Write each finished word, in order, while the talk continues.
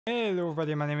Hello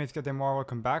everybody, my name is Katemar.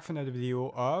 Welcome back for another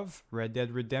video of Red Dead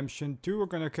Redemption 2. We're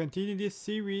gonna continue this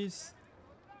series.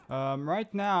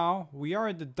 Right now, we are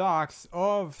at the docks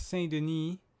of Saint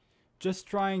Denis, just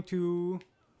trying to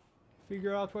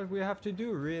figure out what we have to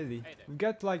do, really. We've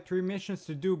got like 3 missions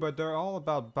to do, but they're all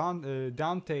about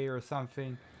Dante or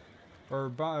something. Or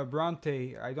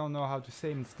Bronte, I don't know how to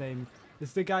say his name.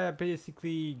 It's the guy that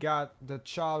basically got the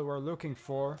child we're looking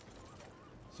for.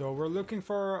 So we're looking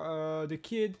for the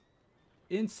kid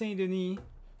in Saint Denis.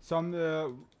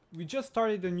 So we just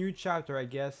started a new chapter, I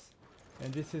guess,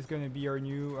 and this is gonna be our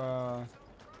new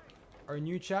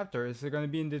chapter. Is it gonna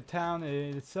be in the town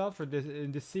itself, or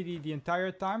in the city the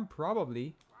entire time?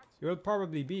 Probably. It will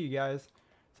probably be, you guys.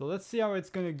 So let's see how it's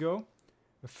gonna go.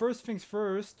 But first things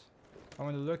first, I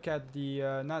want to look at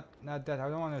the not that. I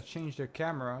don't want to change the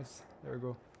cameras. There we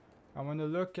go. I want to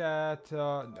look at,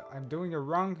 I'm doing the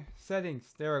wrong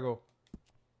settings. There we go.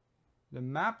 The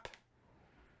map.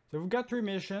 So we've got 3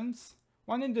 missions.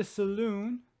 One in the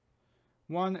saloon.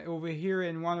 One over here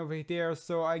and one over there.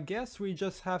 So I guess we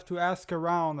just have to ask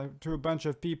around to a bunch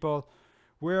of people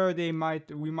where we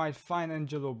might find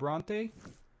Angelo Bronte.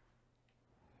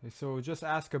 So just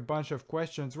ask a bunch of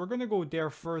questions. We're going to go there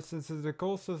first since it's the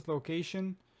closest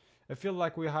location. I feel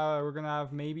like we're going to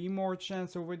have maybe more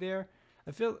chance over there. I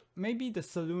feel maybe the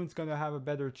saloon's gonna have a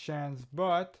better chance,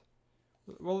 but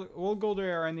we'll go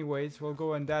there anyways. We'll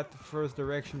go in that first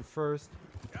direction first.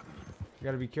 You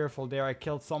gotta be careful there. I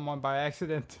killed someone by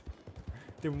accident.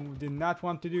 Did not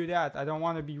want to do that. I don't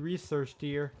want to be researched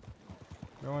here.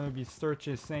 I don't want to be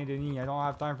searching Saint Denis. I don't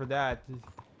have time for that.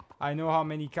 I know how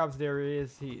many cops there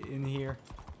is in here.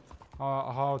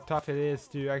 How tough it is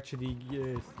to actually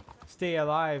stay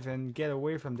alive and get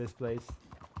away from this place.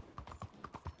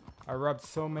 I robbed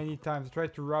so many times.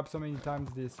 Tried to rob so many times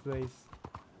this place.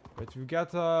 But we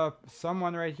got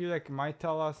someone right here that might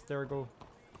tell us. There we go.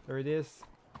 There it is.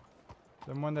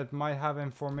 Someone that might have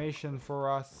information for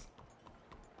us.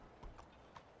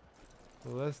 So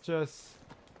let's just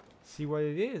see what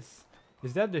it is.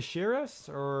 Is that the sheriff's?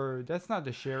 Or that's not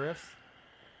the sheriff's.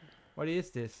 What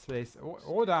is this place? Oh,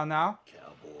 hold on now.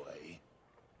 Cowboy.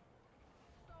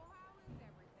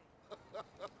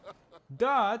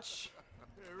 Dutch.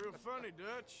 Real funny,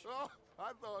 Dutch. Oh,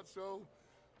 I thought so.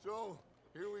 So,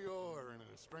 here we are in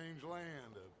a strange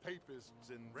land of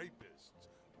papists and rapists.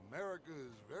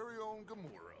 America's very own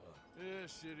Gomorrah.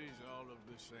 This city's all of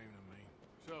the same to me.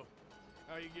 So,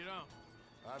 how you get on?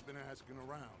 I've been asking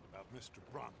around about Mr.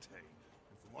 Bronte.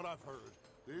 And from what I've heard,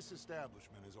 this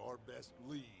establishment is our best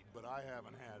lead, but I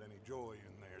haven't had any joy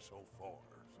in there so far.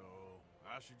 So,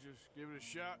 I should just give it a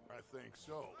shot? I think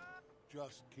so.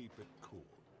 Just keep it cool.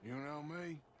 You know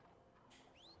me?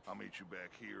 I'll meet you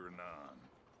back here anon.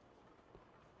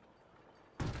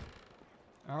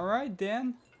 Alright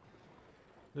then.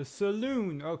 The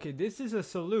saloon. Okay, this is a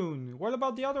saloon. What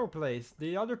about the other place?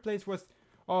 The other place was...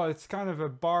 Oh, it's kind of a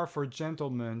bar for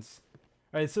gentlemen.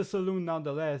 It's a saloon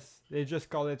nonetheless. They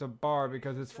just call it a bar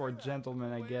because it's for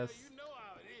gentlemen, I guess.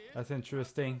 That's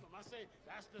interesting.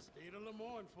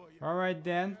 Alright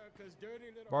then.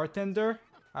 Bartender,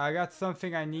 I got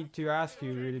something I need to ask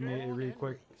you really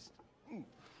quick.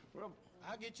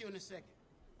 I'll get you in a second.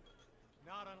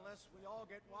 Not unless we all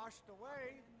get washed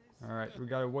away. Alright, we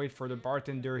gotta wait for the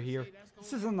bartender here.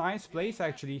 This is a nice place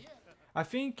actually. I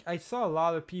think I saw a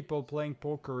lot of people playing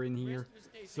poker in here.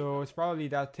 So it's probably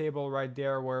that table right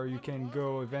there where you can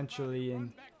go eventually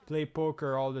and play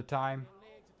poker all the time.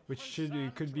 Which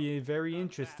could be very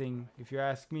interesting if you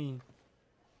ask me.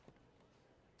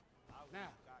 Now,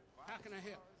 how can I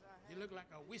help? You look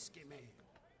like a whiskey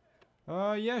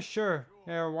man. Yeah, sure.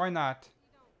 Yeah, why not?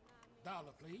 $1,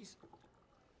 please.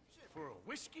 For a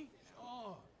whiskey?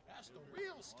 Oh, that's the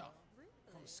real stuff.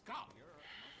 From Scotland.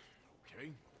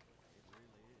 Okay.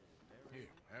 Here,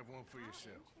 have one for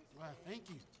yourself. Well, thank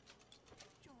you.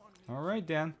 Alright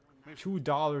then.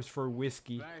 $2 for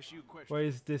whiskey. Can I ask you a question? What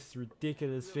is this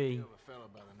ridiculous thing? You a fella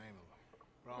by the name of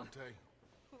Bronte?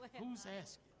 Who's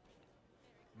asking?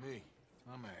 Me.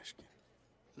 I'm asking.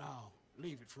 No,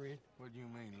 leave it, friend. What do you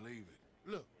mean, leave it?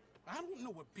 Look, I don't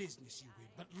know what business you in,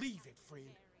 but leave it,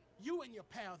 friend. You and your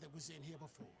pal that was in here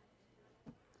before.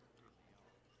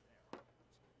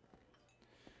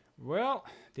 Well,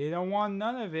 they don't want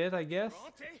none of it, I guess.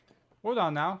 Bronte? Hold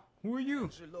on now. Who are you?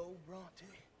 Angelo Bronte.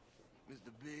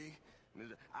 Mr. Big,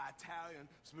 Mr. Italian,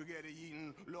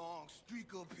 spaghetti-eating, long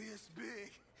streak of piss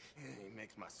big. He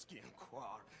makes my skin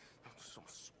crawl. I'm so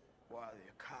swarthy,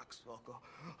 a cocksucker.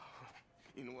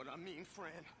 You know what I mean,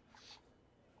 friend?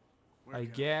 I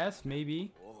guess,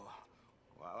 maybe. Oh,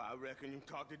 well, I reckon you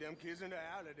talk to them kids in the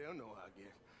alley, they'll know, I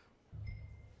guess.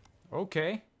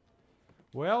 Okay.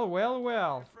 Well, well,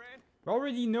 well. We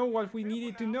already know what we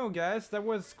needed to know, guys. That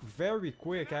was very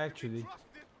quick, actually.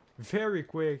 Very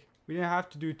quick. We didn't have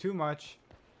to do too much.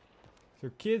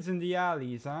 So kids in the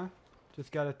alleys, huh?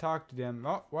 Just gotta talk to them.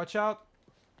 Oh, watch out.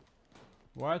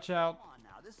 Watch out.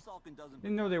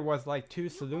 Didn't know there was like 2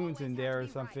 saloons in there or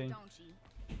something.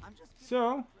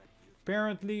 So,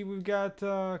 apparently we've got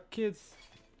kids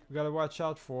we gotta watch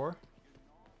out for.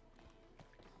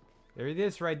 There it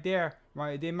is right there.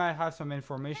 They might have some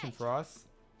information for us.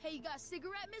 Hey, you got a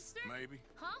cigarette, mister? Maybe.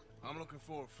 Huh? I'm looking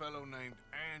for a fellow named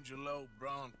Angelo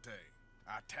Bronte.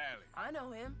 Italian. I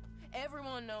know him.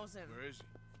 Everyone knows him. Where is he?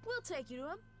 We'll take you to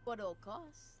him. What it'll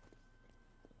cost?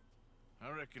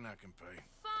 I reckon I can pay.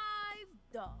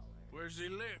 $5. Where's he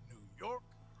live? New York?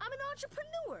 I'm an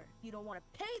entrepreneur. If you don't want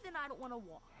to pay, then I don't want to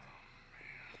walk.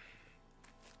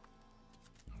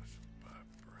 That's about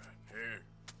right. Here.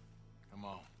 Come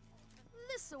on.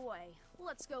 This away.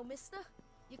 Let's go, mister.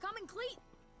 You coming, Cleet?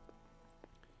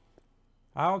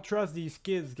 I don't trust these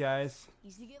kids, guys.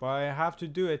 Easy to get But I have to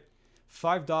do it.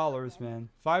 $5, man.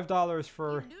 $5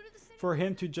 for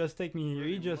him to just take me here.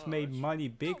 He just made money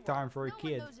big time for a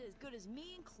kid. No one knows it as good as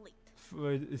me and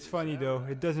Cleet. It's funny though.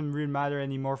 It doesn't really matter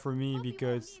anymore for me Hope you won't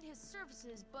because need his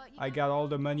services, but you I know, got all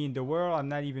the money in the world. I'm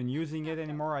not even using it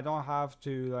anymore. I don't have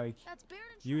to like that's Baird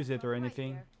and use it or Sherman right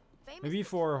anything. there. Famous Maybe business.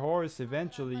 for a horse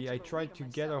eventually. much I of a tried reader to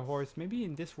get a myself. horse. Maybe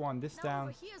in this Now town.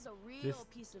 over here's a real This-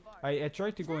 piece of art. I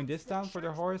tried to go in this That's the town for the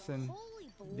church horse of and Holy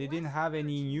they didn't Blessed have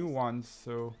any Virgin new Jesus. ones,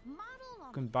 so Modeled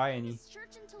on couldn't the buy any. famous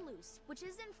church in Toulouse, which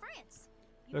is in France.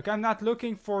 You Look, can I'm not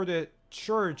looking for the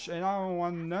church and I don't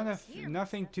want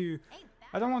nothing to Ain't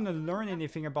I that don't want to learn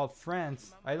anything about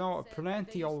France. I know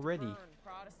plenty already.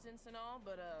 Protestants and all,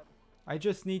 but I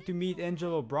just need to meet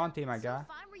Angelo Bronte, my so guy.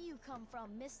 fine where you come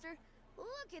from, mister.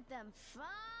 Look at them fine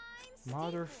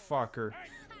steeples. Motherfucker.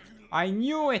 I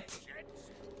knew it!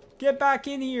 Get back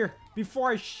in here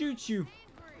before I shoot you.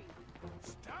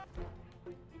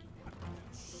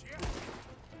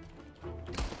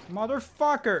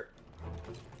 Motherfucker!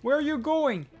 Where are you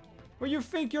going? Where you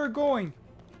think you're going?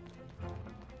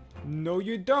 No,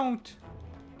 you don't.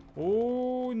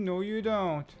 Oh, no, you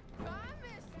don't. bye,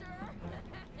 mister.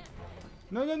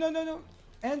 No, no, no, no, no.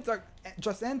 Enter.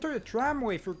 Just enter the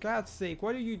tramway, for God's sake.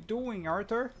 What are you doing,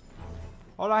 Arthur?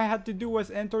 All I had to do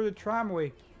was enter the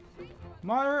tramway.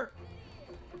 Mother.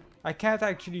 I can't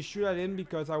actually shoot at him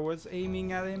because I was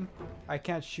aiming at him. I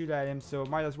can't shoot at him, so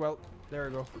might as well. There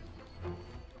we go.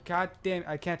 God damn,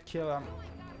 I can't kill him.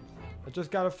 I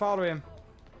just gotta follow him.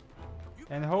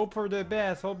 And hope for the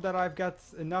best. Hope that I've got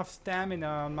enough stamina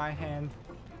on my hand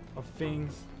of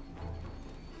things.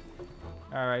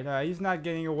 Alright, he's not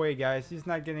getting away, guys. He's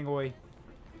not getting away.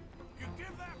 You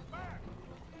give that back.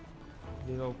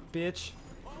 Little bitch.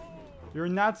 You're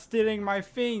not stealing my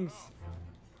things.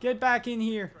 Get back in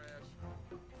here.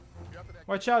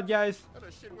 Watch out, guys. That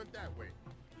shit went that way.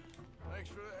 Thanks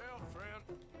for the help,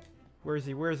 friend. Where is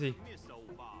he? Where is he?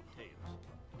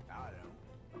 I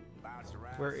don't. Bounce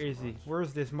around. Where is he?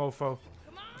 Where's this mofo?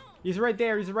 Come on. He's right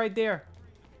there. He's right there.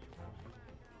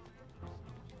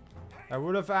 I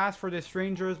would have asked for the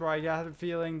strangers, but I got a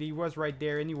feeling he was right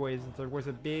there anyways. There was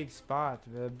a big spot,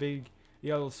 a big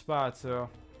yellow spot, so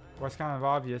it was kind of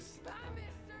obvious. Bye,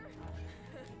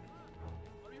 mister.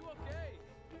 Are you okay?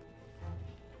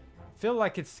 Feel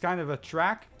like it's kind of a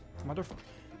track. Motherfucker.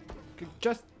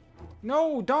 Just.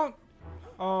 No, don't.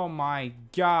 Oh my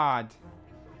god.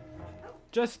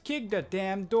 Just kick the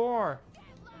damn door.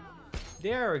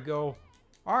 There we go.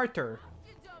 Arthur.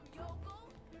 You dumb yokel.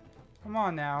 Come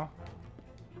on now.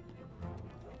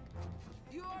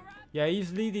 You alright? Yeah,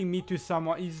 he's leading me to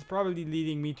someone. He's probably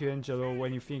leading me to Angelo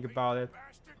when you think about it.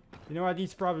 You know what?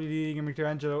 He's probably leading me to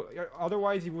Angelo.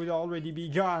 Otherwise, he would already be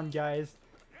gone, guys.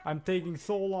 I'm taking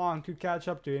so long to catch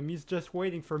up to him. He's just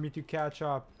waiting for me to catch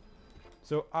up.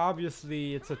 So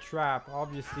obviously, it's a trap.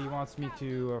 Obviously, he wants me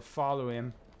to follow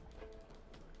him.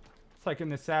 It's like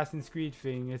an Assassin's Creed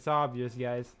thing. It's obvious,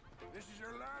 guys. This is your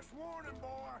last warning, boy.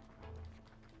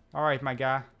 Alright, my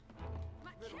guy.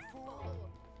 Careful.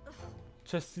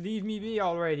 Just leave me be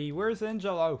already. Where's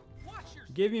Angelo? Watch your...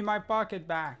 Give me my pocket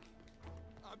back.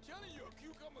 I'm telling you, a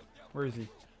cucumber's down Where is he?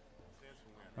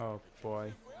 Oh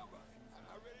boy. forever.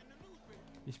 I read it in the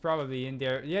newspaper. He's probably in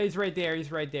there. Yeah, he's right there.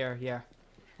 He's right there. Yeah.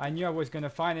 I knew I was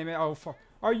gonna find him. Oh,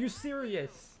 are you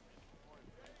serious?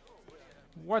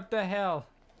 What the hell?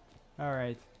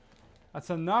 Alright. That's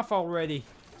enough already.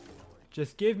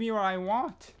 Just give me what I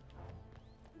want.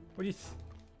 What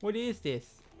is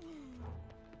this?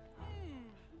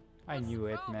 I What's knew the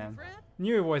it, problem, man. friend?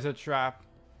 Knew it was a trap.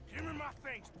 Give me my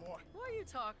things, boy. What are you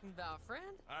talking about, friend?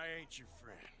 I ain't your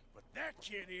friend, but That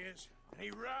kid is. And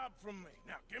he robbed from me.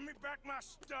 Now give me back my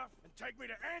stuff and take me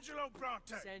to Angelo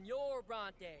Bronte. Senor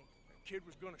Bronte. That kid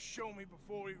was gonna show me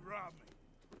before he robbed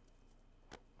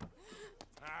me.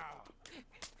 Now,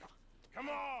 come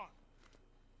on.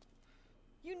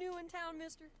 You new in town,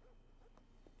 mister?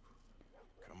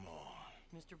 Come on.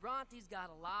 Mr. Bronte's got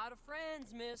a lot of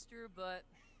friends, mister, but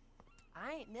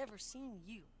I ain't never seen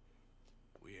you.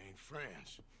 We ain't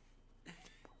friends.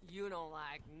 You don't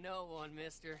like no one,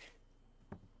 mister.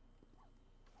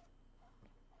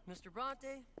 Mr.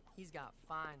 Bronte, he's got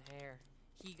fine hair.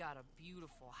 He got a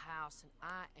beautiful house, and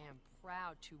I am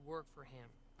proud to work for him.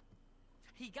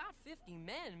 He got 50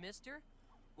 men, mister.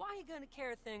 Why he gonna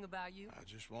care a thing about you? I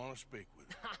just want to speak with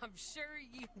him. I'm sure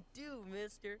you do,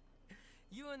 mister.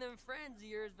 You and them friends of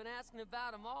yours been asking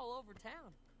about him all over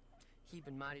town. He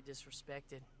been mighty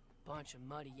disrespected. Bunch of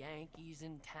muddy Yankees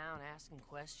in town asking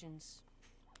questions.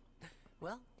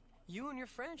 Well, you and your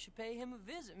friend should pay him a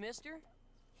visit, mister.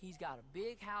 He's got a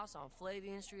big house on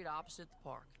Flavian Street opposite the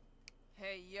park.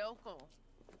 Hey, yokel.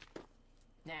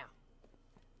 Now,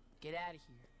 get out of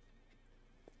here.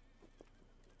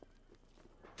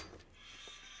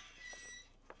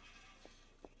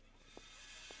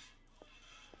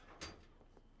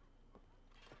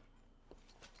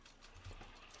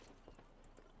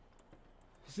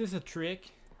 Is this a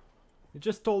trick? It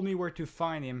just told me where to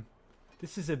find him.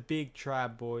 This is a big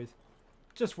trap, boys.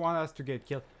 Just want us to get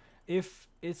killed. If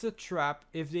it's a trap,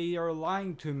 if they are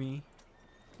lying to me,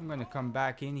 I'm gonna come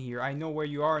back in here. I know where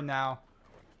you are now.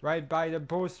 Right by the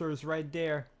posters right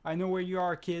there. I know where you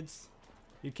are, kids.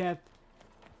 You can't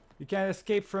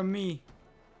escape from me.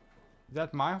 Is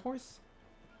that my horse?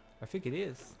 I think it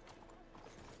is.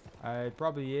 It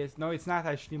probably is. No, it's not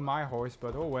actually my horse,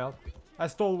 but oh well. I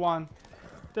stole one.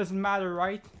 Doesn't matter,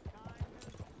 right?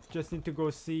 Just need to go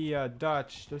see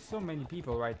Dutch. There's so many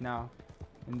people right now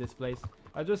in this place.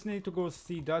 I just need to go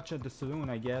see Dutch at the saloon,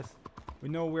 I guess. We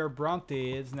know where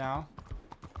Bronte is now,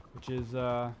 which is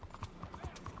I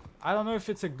don't know if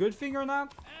it's a good thing or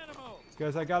not,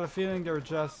 because I got a feeling they're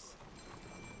just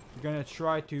gonna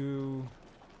try to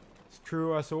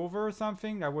screw us over or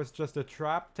something. That was just a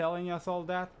trap telling us all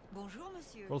that. Bonjour,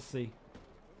 monsieur. We'll see.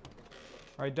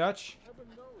 Alright, Dutch.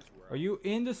 Are you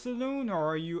in the saloon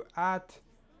or are you at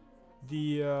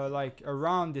the, like,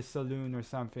 around the saloon or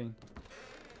something?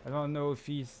 I don't know if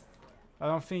he's... I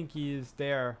don't think he is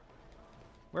there.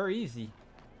 Where is he?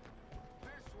 This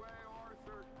way,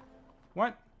 Arthur.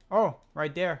 What? Oh,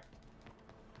 right there.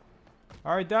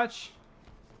 Alright, Dutch.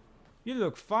 You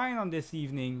look fine on this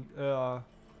evening. Where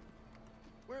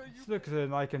This looks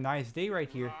like a nice day right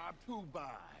here. Who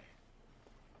by?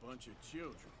 Bunch of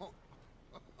children.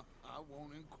 I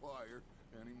won't inquire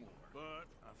anymore. But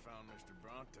I found Mr.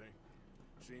 Bronte.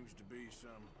 Seems to be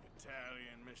some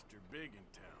Italian Mr. Big in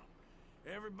town.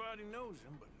 Everybody knows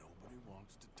him, but nobody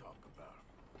wants to talk about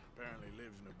him. Apparently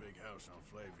lives in a big house on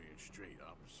Flavian Street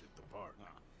opposite the park.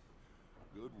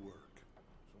 Good work.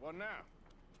 So what now?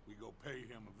 We go pay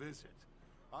him a visit.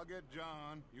 I'll get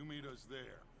John, you meet us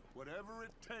there. Whatever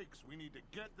it takes, we need to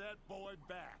get that boy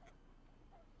back.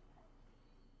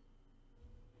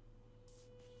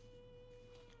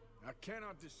 I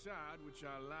cannot decide which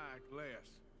I like less.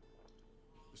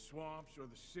 The swamps or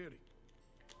the city.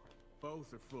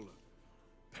 Both are full of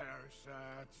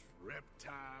parasites,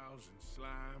 reptiles, and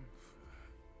slime.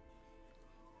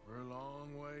 We're a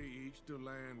long way east of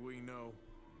land we know,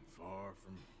 and far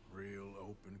from real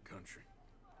open country.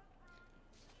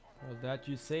 Well, that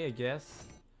you say, I guess.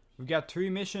 We've got 3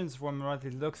 missions from what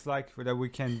it looks like that we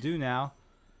can do now.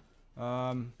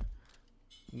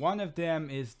 One of them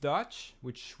is Dutch,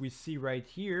 which we see right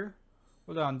here.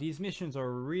 Hold on, these missions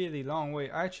are really long way.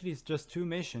 Actually, it's just 2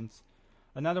 missions.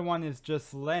 Another one is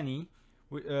just Lenny.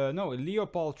 No,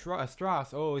 Leopold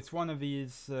Strauss. Oh, it's one of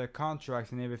these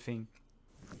contracts and everything.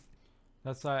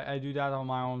 That's why I do that on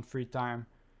my own free time.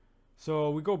 So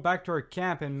we go back to our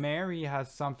camp and Mary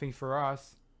has something for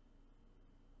us.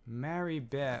 Mary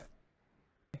Beth.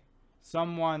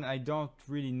 Someone I don't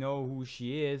really know who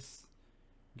she is.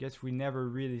 Guess we never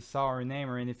really saw her name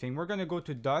or anything. We're gonna go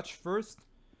to Dutch first.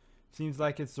 Seems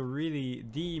like it's really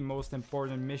the most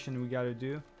important mission we gotta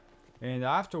do. And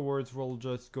afterwards we'll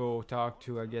just go talk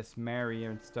to, I guess, Mary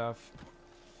and stuff.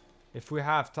 If we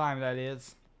have time, that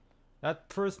is. That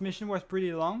first mission was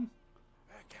pretty long.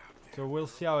 So we'll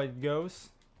see how it goes.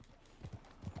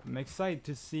 I'm excited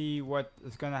to see what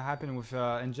is gonna happen with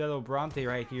Angelo Bronte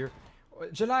right here.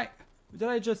 Did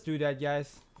I just do that,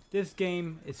 guys? This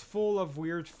game is full of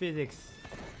weird physics.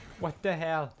 What the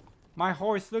hell? My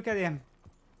horse, look at him.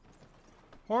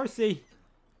 Horsey,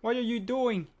 what are you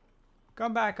doing?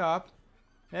 Come back up.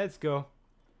 Let's go.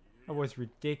 That was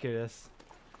ridiculous.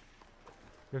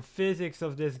 The physics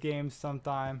of this game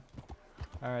sometime.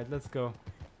 Alright, let's go.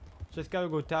 Just gotta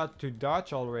go to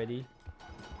Dutch already.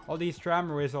 All these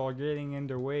tramways are getting in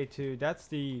their way too. That's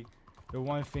the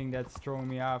one thing that's throwing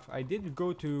me off. I did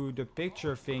go to the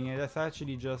picture thing, and that's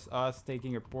actually just us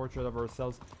taking a portrait of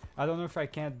ourselves. I don't know if I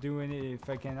can't do any, if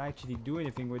I can actually do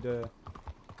anything with the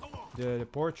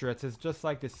portraits. It's just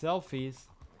like the selfies.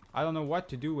 I don't know what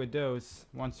to do with those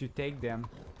once you take them.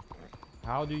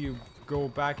 How do you go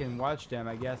back and watch them?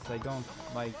 I guess I don't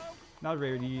like, not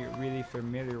really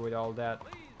familiar with all that.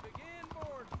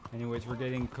 Anyways, we're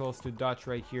getting close to Dutch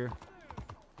right here.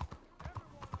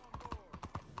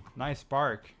 Nice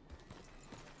park.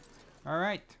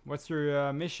 Alright, what's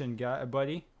your mission,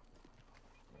 buddy?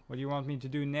 What do you want me to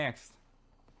do next?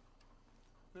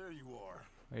 There you are.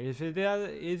 If it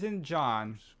isn't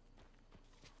John.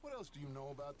 What else do you know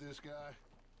about this guy?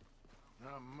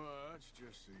 Not much,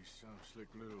 just he's some slick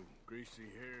little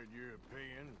greasy-haired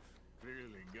European who's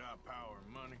clearly got power and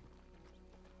money.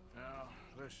 Now,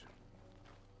 listen.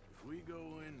 If we go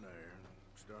in there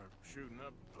and start shooting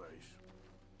up the place,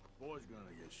 boy's gonna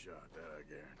get shot, that I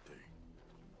guarantee.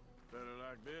 Fella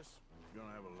like this is gonna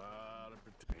have a lot of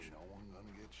protection. Ain't no one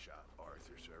gonna get shot,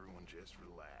 Arthur, so everyone just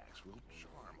relax. We'll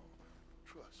charm them.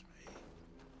 Trust me.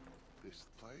 This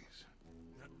the place?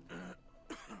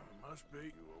 Must be.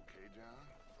 You okay, John?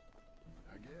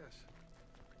 I guess.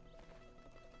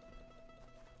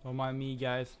 Don't mind me,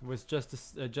 guys. Was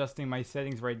just adjusting my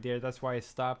settings right there. That's why I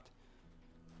stopped.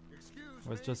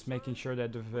 Was just making sure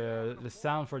that the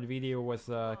sound for the video was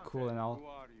cool and all.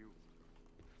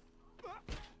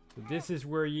 So this is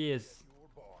where he is,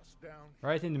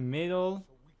 right in the middle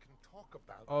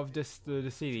of the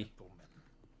city.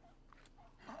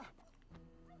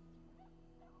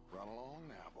 Run along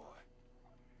now, boy.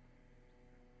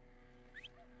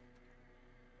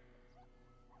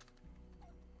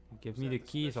 Give me the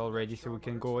keys already so we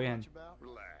can go in.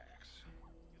 Relax.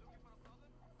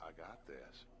 I got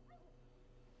this.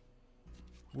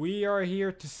 We are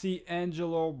here to see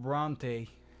Angelo Bronte.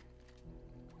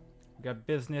 We got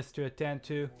business to attend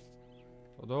to.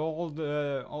 So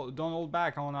don't hold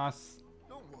back on us.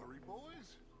 Don't worry,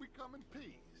 boys. We come in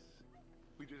peace.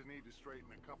 We just need to straighten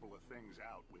a couple of things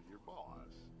out with your boss.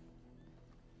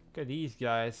 Look at these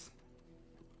guys.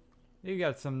 They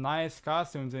got some nice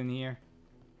costumes in here.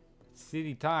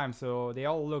 City time, so they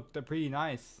all look pretty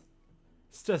nice.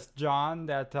 It's just John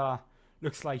that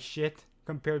looks like shit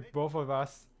compared to both of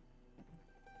us.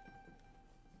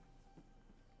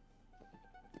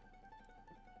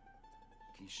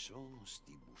 Chi sono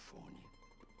sti buffoni?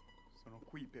 Sono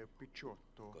qui per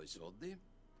Picciotto. Coi soldi?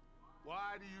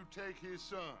 Why do you take his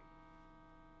son?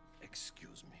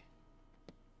 Excuse me.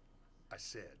 I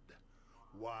said,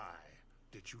 why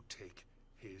did you take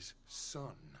his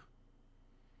son?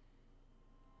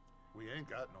 We ain't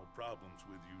got no problems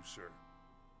with you, sir.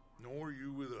 Nor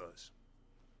you with us.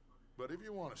 But if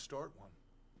you want to start one,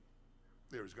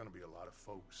 there's gonna be a lot of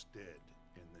folks dead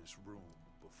in this room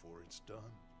before it's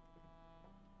done.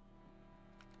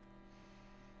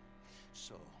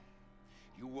 So,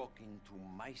 you walk into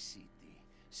my city,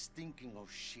 stinking of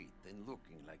shit and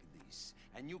looking like this,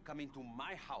 and you come into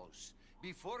my house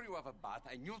before you have a bath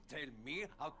and you tell me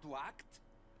how to act?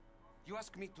 You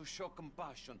ask me to show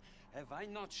compassion. Have I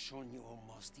not shown you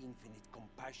almost infinite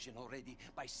compassion already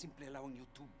by simply allowing you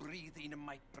to breathe in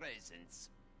my presence?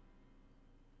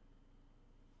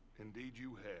 Indeed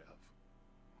you have.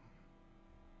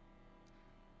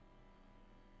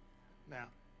 Now,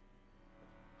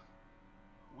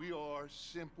 we are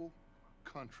simple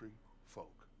country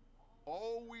folk.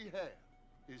 All we have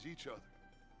is each other.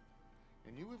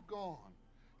 And you have gone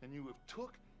and you have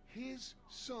took his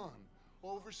son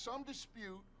over some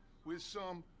dispute with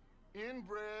some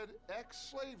inbred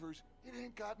ex-slavers. It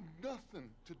ain't got nothing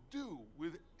to do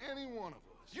with any one of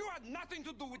us. You had nothing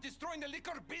to do with destroying the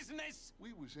liquor business!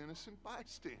 We was innocent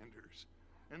bystanders.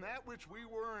 And that which we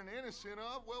weren't innocent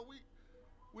of, well,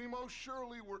 we most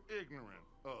surely were ignorant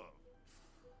of.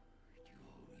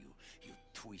 You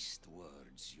twist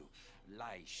words, you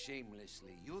lie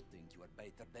shamelessly. You think you are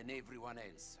better than everyone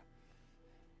else.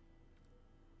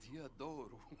 Ti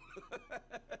adoro.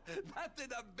 Date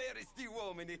da bere sti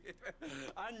uomini.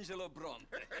 Angelo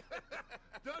Bronte.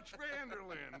 Dutch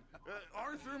Vanderlyn.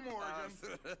 Arthur Morgan.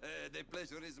 The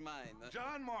pleasure is mine.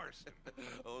 John Marston.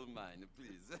 All mine,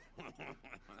 please.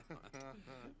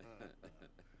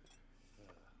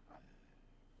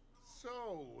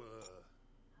 So,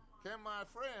 can my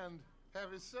friend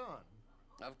have his son?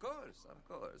 Of course, of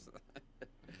course.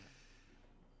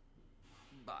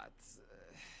 But,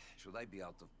 Should I be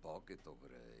out of pocket over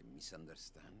a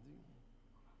misunderstanding?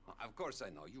 Of course I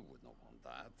know you would not want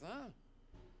that, huh?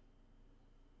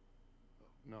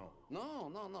 No.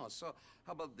 No. So,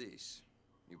 how about this?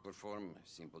 You perform a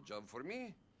simple job for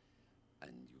me,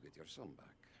 and you get your son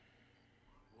back.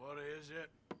 What is it?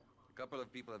 A couple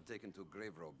of people have taken to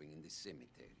grave robbing in this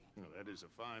cemetery. Well, that is a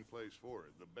fine place for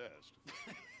it, the best.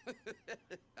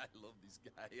 I love this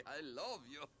guy. I love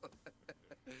you.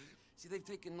 See, they've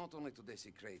taken not only to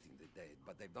desecrating the dead,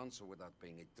 but they've done so without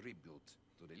paying a tribute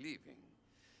to the living.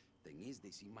 Thing is, they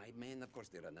see my men, of course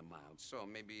they run them out. So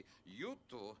maybe you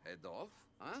two head off,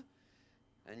 huh?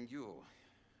 And you,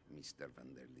 Mr.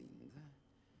 Van der Linde,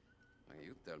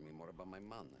 you tell me more about my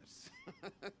manners.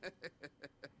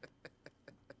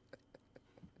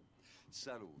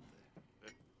 Salute.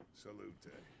 Salute.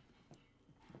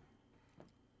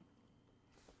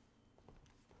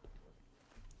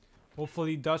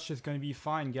 Hopefully Dutch is gonna be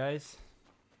fine, guys.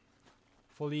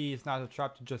 Hopefully it's not a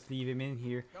trap to just leave him in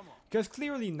here. Because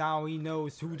clearly now he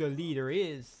knows who the leader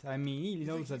is. I mean, he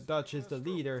knows that Dutch is the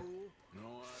leader.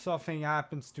 Something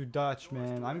happens to Dutch,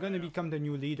 man, I'm gonna become the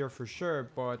new leader for sure,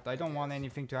 but I don't want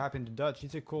anything to happen to Dutch.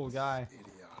 He's a cool guy.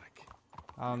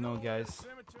 I don't know, guys.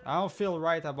 I don't feel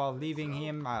right about leaving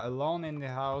him alone in the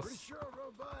house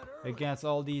against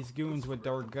all these goons with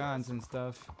their guns and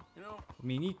stuff. I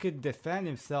mean, he could defend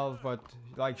himself, but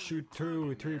like shoot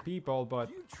 2 or 3 people, but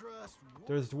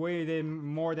there's way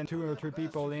more than 2 or 3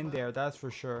 people in there, that's for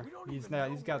sure. He's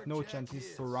got no chance,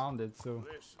 he's surrounded, so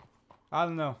I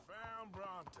don't know.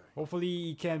 Hopefully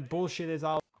he can bullshit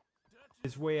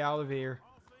his way out of here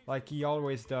like he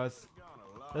always does.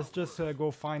 Let's just go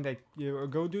find that,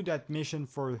 go do that mission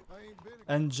for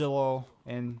Angelo,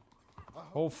 and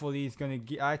hopefully he's gonna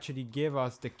actually give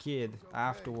us the kid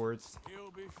afterwards.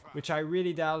 Which I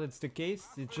really doubt it's the case.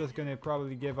 It's just gonna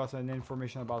probably give us an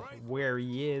information about where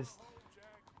he is.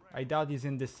 I doubt he's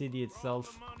in the city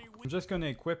itself. I'm just gonna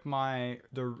equip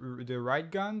the right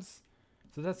guns.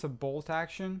 So that's a bolt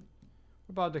action.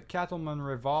 What about the Cattleman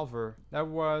revolver? That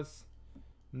was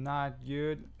not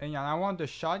good. And yeah, I want the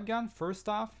shotgun first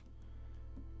off.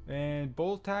 And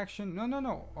bolt action.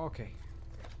 No. Okay.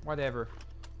 Whatever.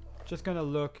 Just gonna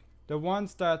look. The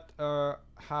ones that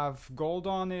have gold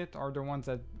on it are the ones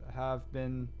that have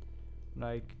been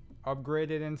like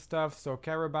upgraded and stuff. So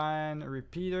carbine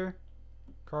repeater,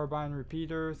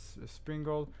 spring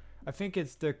gold. I think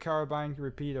it's the carbine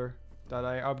repeater that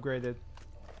I upgraded.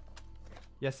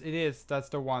 Yes, it is. That's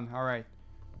the one. All right.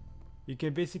 You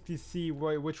can basically see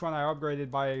which one I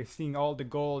upgraded by seeing all the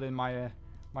gold in my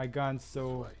my guns.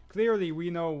 So clearly we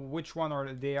know which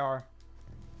one they are.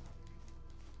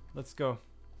 Let's go.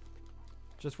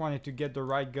 Just wanted to get the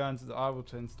right guns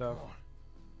out and stuff.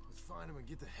 Let's find him and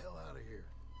get the hell out of here.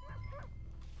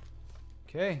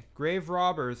 Okay, grave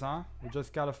robbers, huh? We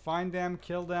just gotta find them,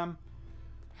 kill them,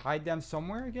 hide them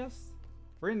somewhere, I guess.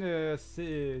 We're in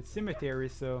the cemetery,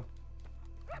 so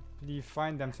you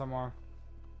find them somewhere.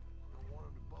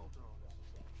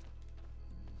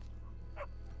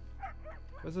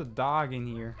 There's a dog in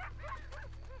here.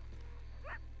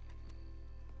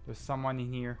 There's someone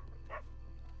in here.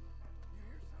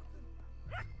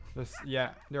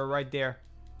 Yeah, they're right there.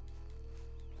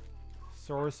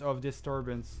 Source of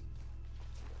disturbance.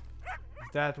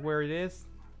 Is that where it is?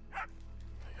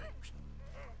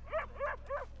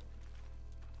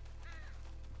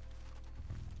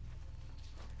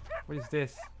 What is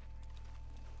this?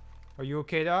 Are you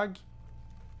okay, dog?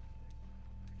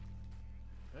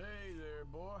 Hey there,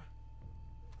 boy.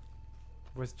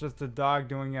 It was just the dog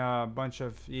doing a bunch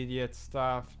of idiot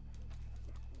stuff.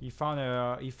 He found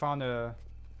a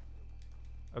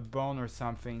bone or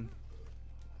something.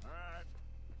 Alright.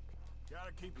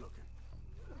 Gotta keep looking.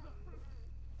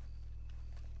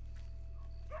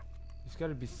 There's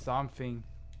gotta be something.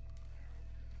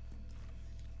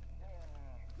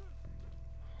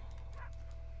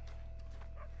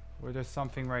 Or there's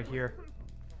something right here.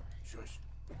 Shush.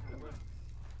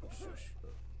 Shush.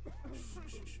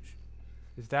 Shush.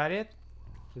 Is that it?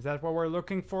 Is that what we're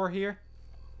looking for here?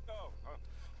 Oh, I'm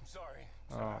sorry.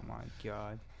 Oh my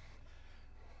god.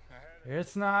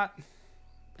 It's not.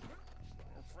 A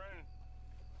friend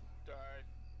died.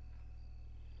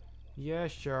 Yeah,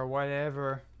 sure,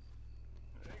 whatever.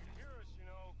 They can hear us, you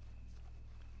know.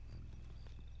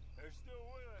 They're still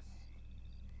with us.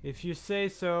 If you say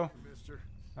so. Mister.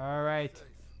 Alright.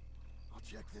 I'll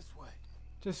check this way.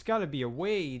 Just gotta be a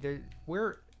way.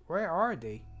 Where are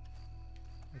they?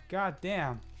 God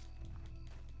damn.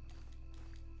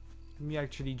 Let me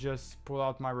actually just pull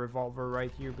out my revolver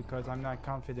right here because I'm not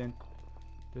confident.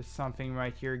 There's something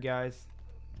right here, guys.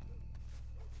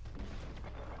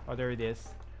 Oh, there it is.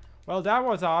 Well, that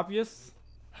was obvious.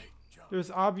 Hey, John.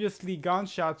 There's obviously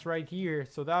gunshots right here,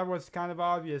 so that was kind of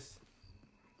obvious.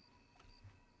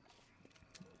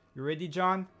 You ready,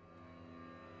 John?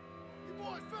 You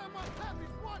boys found my puppies,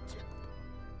 watch it!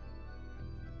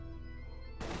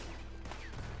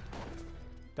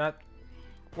 That...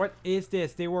 What is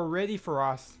this? They were ready for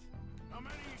us. How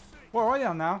many you see? Whoa, hold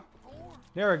on now. 4?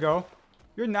 There we go.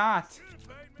 You're not. Good,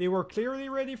 baby. They were clearly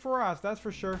ready for us, that's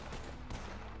for sure.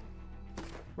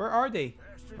 Where are they?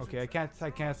 Bastards Okay, and I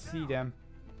can't see them.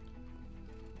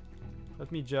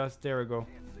 Let me just... There we go.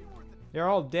 They're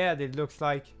all dead, it looks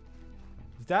like.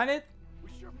 Is that it? We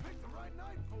sure picked the right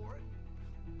night for it.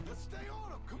 Let's stay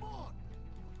on them, come on!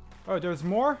 Oh, there's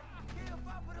more?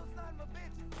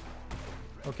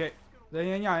 Okay.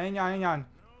 Hang on.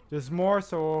 There's more,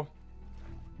 so...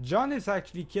 John is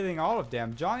actually killing all of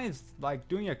them. John is like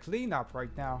doing a cleanup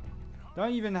right now.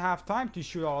 Don't even have time to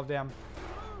shoot all of them.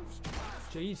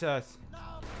 Jesus.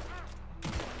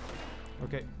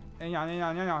 Okay. Hang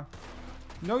on.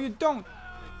 No, you don't.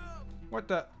 What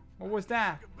the? What was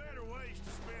that? better ways to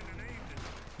spend an evening.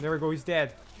 There we go. He's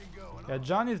dead. Yeah,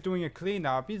 John is doing a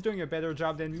cleanup. He's doing a better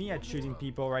job than me at shooting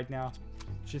people right now.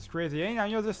 She's crazy. Hang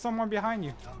on, there's someone behind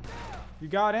you. You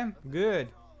got him? Good.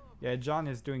 Yeah, John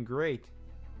is doing great.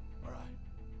 All right.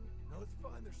 Now let's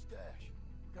find their stash.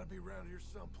 Gotta be around here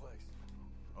someplace.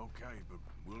 Okay, but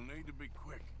we'll need to be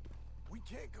quick. We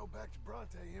can't go back to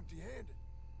Bronte empty-handed.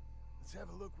 Let's have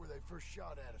a look where they first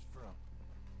shot at us from.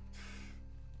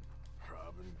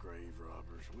 Robbing grave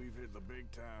robbers. We've hit the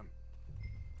big time.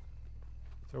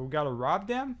 So we gotta rob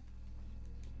them?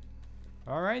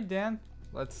 Alright then.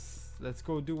 Let's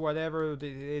go do whatever it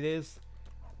is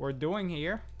we're doing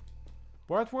here.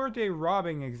 What were they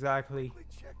robbing exactly?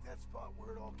 Check that spot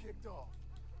where it all kicked off.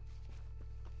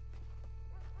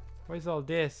 What is all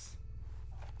this?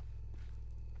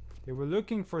 They were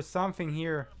looking for something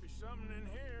here. Be something in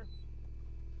here.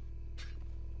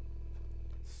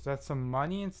 Is that some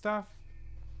money and stuff?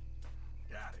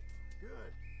 Got it. Good.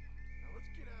 Now let's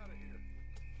get out of here.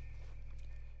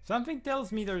 Something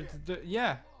tells me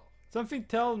yeah. Something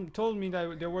told me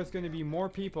that there was going to be more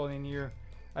people in here.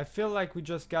 I feel like we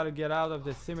just got to get out of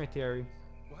the cemetery.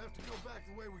 We'll have to go back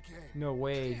the way we came. No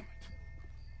way.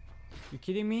 You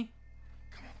kidding me?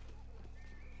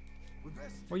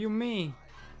 What do you mean?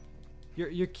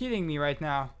 You're kidding me right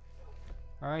now.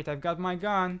 Alright, I've got my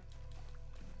gun.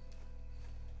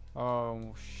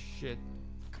 Oh shit.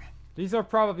 These are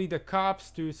probably the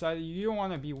cops too, so you don't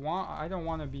want to be I don't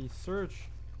want to be searched.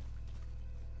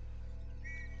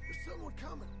 There's someone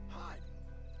coming. Hide.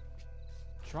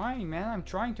 Trying, man. I'm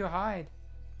trying to hide.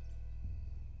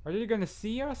 Are they gonna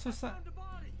see us or something?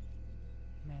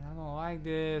 Man, I don't like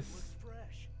this.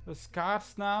 There's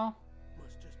cops now.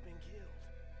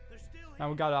 Now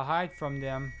we gotta hide from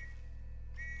them.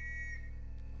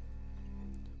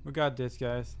 We got this,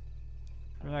 guys.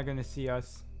 They're not gonna see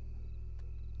us.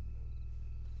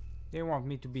 They want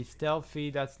me to be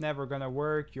stealthy. That's never gonna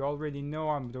work. You already know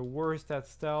I'm the worst at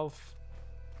stealth.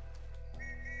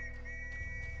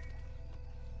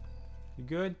 You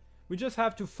good? We just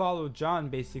have to follow John,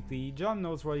 basically. John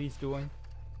knows what he's doing.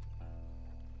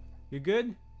 You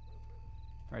good?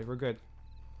 Alright, we're good.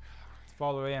 Let's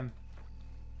follow him.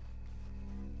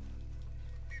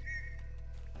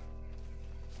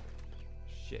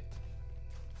 Shit.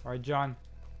 Alright, John.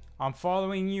 I'm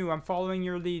following you. I'm following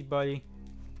your lead, buddy.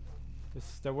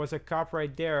 There was a cop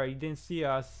right there. He didn't see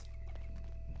us.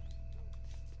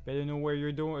 Better know where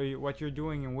you're doing, what you're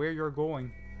doing, and where you're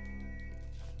going.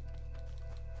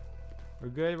 We're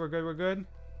good. We're good. We're good.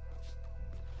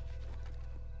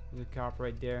 There's a cop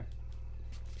right there.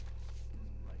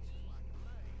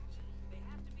 They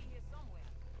have to be here somewhere.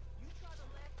 You try the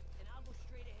left, and I'll go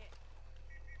straight ahead.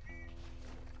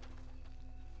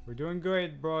 We're doing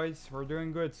good, boys. We're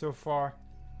doing good so far.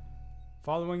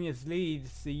 Following his lead,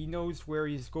 so he knows where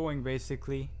he's going,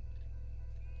 basically.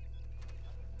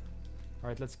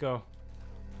 Alright, let's go.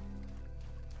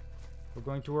 We're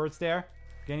going towards there.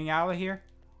 Getting out of here.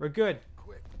 We're good.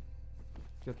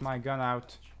 Let's get my gun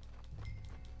out.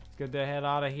 Let's get the hell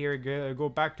out of here. Go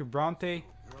back to Bronte.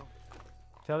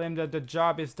 Tell him that the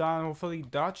job is done. Hopefully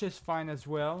Dutch is fine as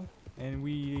well. And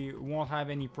we won't have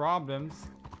any problems.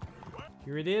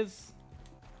 Here it is.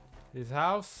 His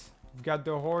house. We've got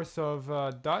the horse of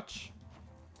Dutch.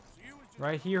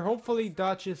 Right here. Hopefully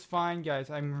Dutch is fine, guys.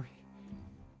 I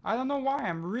don't know why.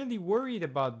 I'm really worried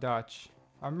about Dutch.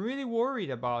 I'm really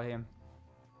worried about him.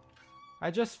 I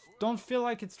just don't feel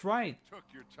like it's right.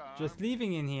 Just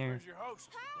leaving in here. Where's your host?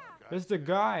 There's the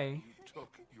guy. You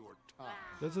took your time.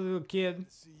 There's a little kid.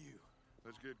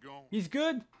 Let's get going. He's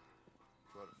good.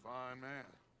 What a fine man.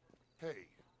 Hey,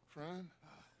 friend.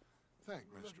 Thank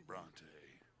Mr. Bronte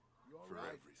for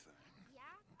everything. Yeah,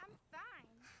 I'm fine.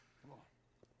 Come on.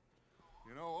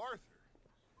 You know, Arthur,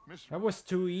 Mr. That was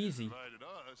too easy. invited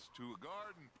us to a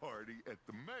garden party at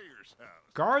the mayor's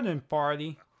house. Garden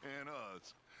party? And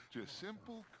us, just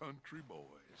simple country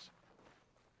boys.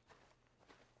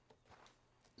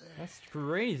 That's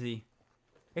crazy.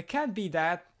 It can't be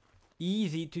that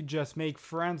easy to just make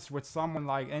friends with someone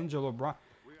like Angelo Bronte.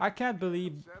 I can't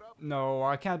believe... No,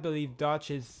 I can't believe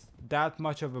Dutch is that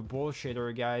much of a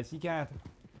bullshitter, guys. He can't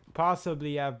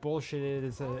possibly have bullshitted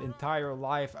his entire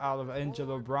life out of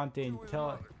Angelo Bronte and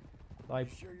tell... Like,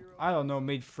 I don't know,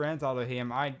 made friends out of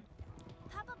him. I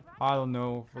don't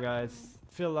know, guys.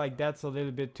 Feel like that's a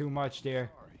little bit too much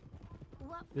there.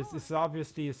 This is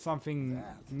obviously something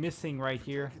missing right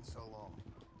here.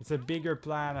 It's a bigger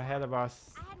plan ahead of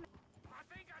us. I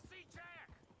think I see Jack.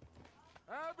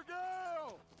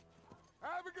 Abigail!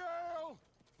 Abigail!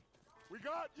 We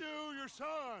got you, your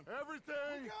son,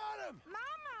 everything. We got him!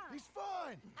 Mama! He's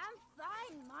fine! I'm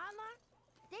fine, Mama.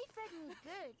 They fed me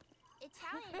good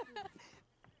Italian food.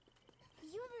 Did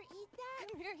you ever eat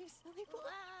that? Come here, you silly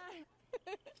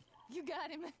boy. You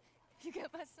got him. You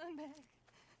got my son back.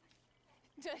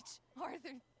 Dutch,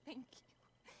 Arthur, thank you.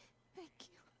 Thank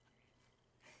you.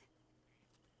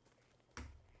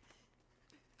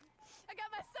 I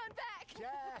got my son back!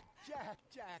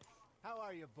 Jack! How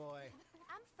are you, boy?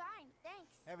 I'm fine,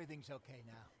 thanks. Everything's okay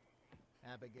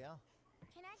now. Abigail?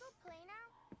 Can I go play now?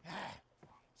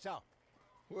 So,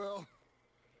 Well,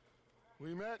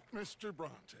 we met Mr.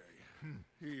 Bronte.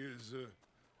 He is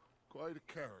quite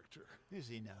a character. is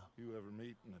he now? You ever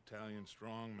meet an Italian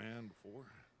strong man before?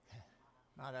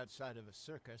 Not outside of a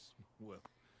circus. Well,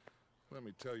 let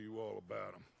me tell you all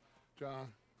about him. John,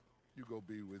 you go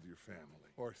be with your family.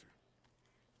 Arthur,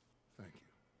 thank you.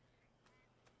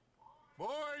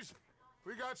 Boys,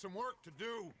 we got some work to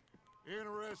do.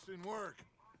 Interesting work.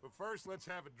 But first, let's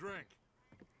have a drink.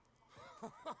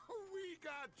 We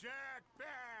got Jack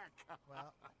back!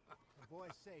 Well, the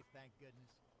boy's safe, thank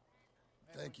goodness.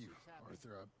 Thank you, Everyone's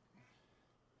Arthur.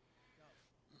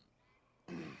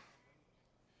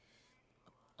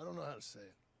 I don't know how to say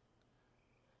it.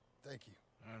 Thank you.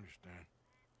 I understand.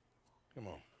 Come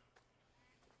on.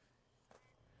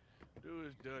 Do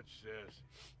as Dutch says.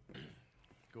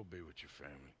 Go be with your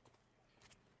family.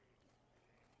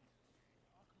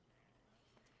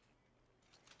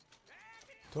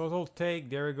 Total take,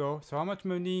 there we go. So how much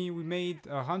money we made?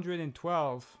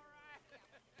 112.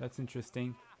 That's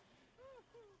interesting.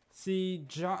 See,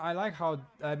 John, I like how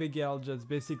Abigail just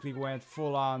basically went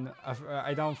full on,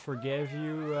 I don't forgive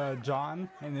you, John,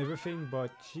 and everything,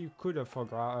 but she could have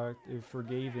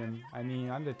forgave him. I mean,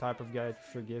 I'm the type of guy to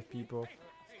forgive people.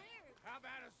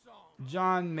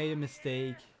 John made a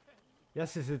mistake.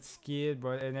 Yes, it's a skid,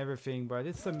 and everything, but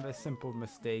it's a simple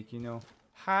mistake, you know.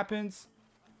 Happens.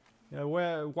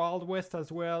 Wild West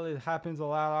as well, it happens a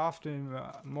lot often,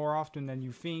 more often than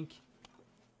you think.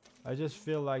 I just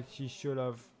feel like she should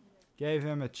have gave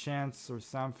him a chance or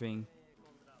something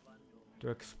to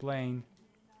explain.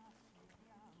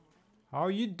 How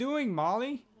are you doing,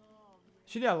 Molly?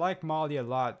 Actually, I like Molly a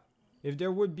lot. If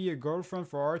there would be a girlfriend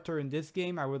for Arthur in this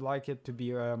game, I would like it to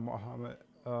be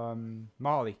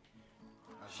Molly.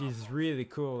 She's really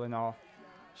cool and all.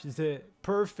 She's a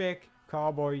perfect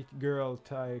cowboy girl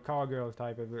type, cowgirl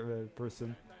type of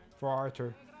person for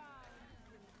Arthur.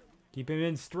 Keep him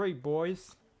in straight,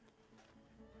 boys.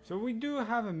 So we do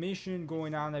have a mission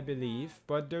going on, I believe,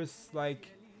 but there's like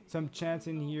some chance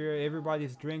in here.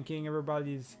 Everybody's drinking,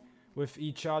 everybody's with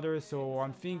each other, so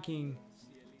I'm thinking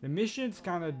the mission's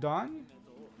kind of done.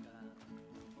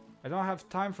 I don't have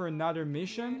time for another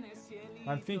mission.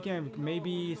 I'm thinking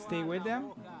maybe stay with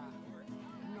them.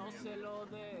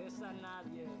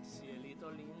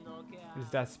 Is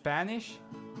that Spanish?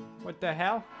 What the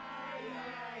hell?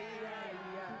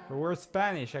 We're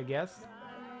Spanish, I guess.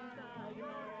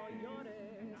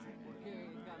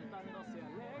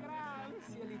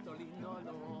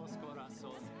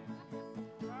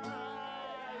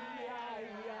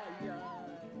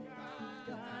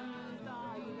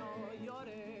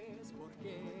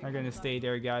 I'm gonna stay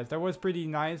there, guys. That was pretty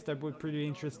nice. That was pretty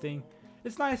interesting.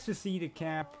 It's nice to see the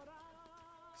camp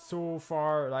so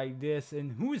far like this.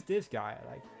 And who is this guy?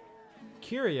 Like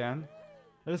Kyrian.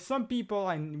 There's some people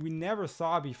we never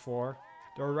saw before.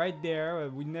 They're right there.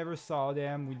 We never saw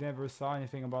them. We never saw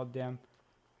anything about them.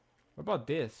 What about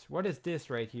this? What is this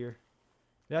right here?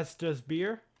 That's just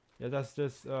beer? Yeah, that's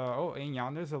just oh, hang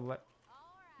on. There's a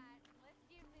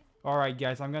Alright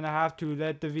guys, I'm gonna have to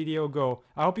let the video go.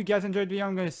 I hope you guys enjoyed the video.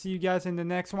 I'm gonna see you guys in the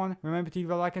next one. Remember to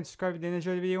leave a like and subscribe if you did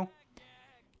enjoy the video.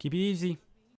 Keep it easy.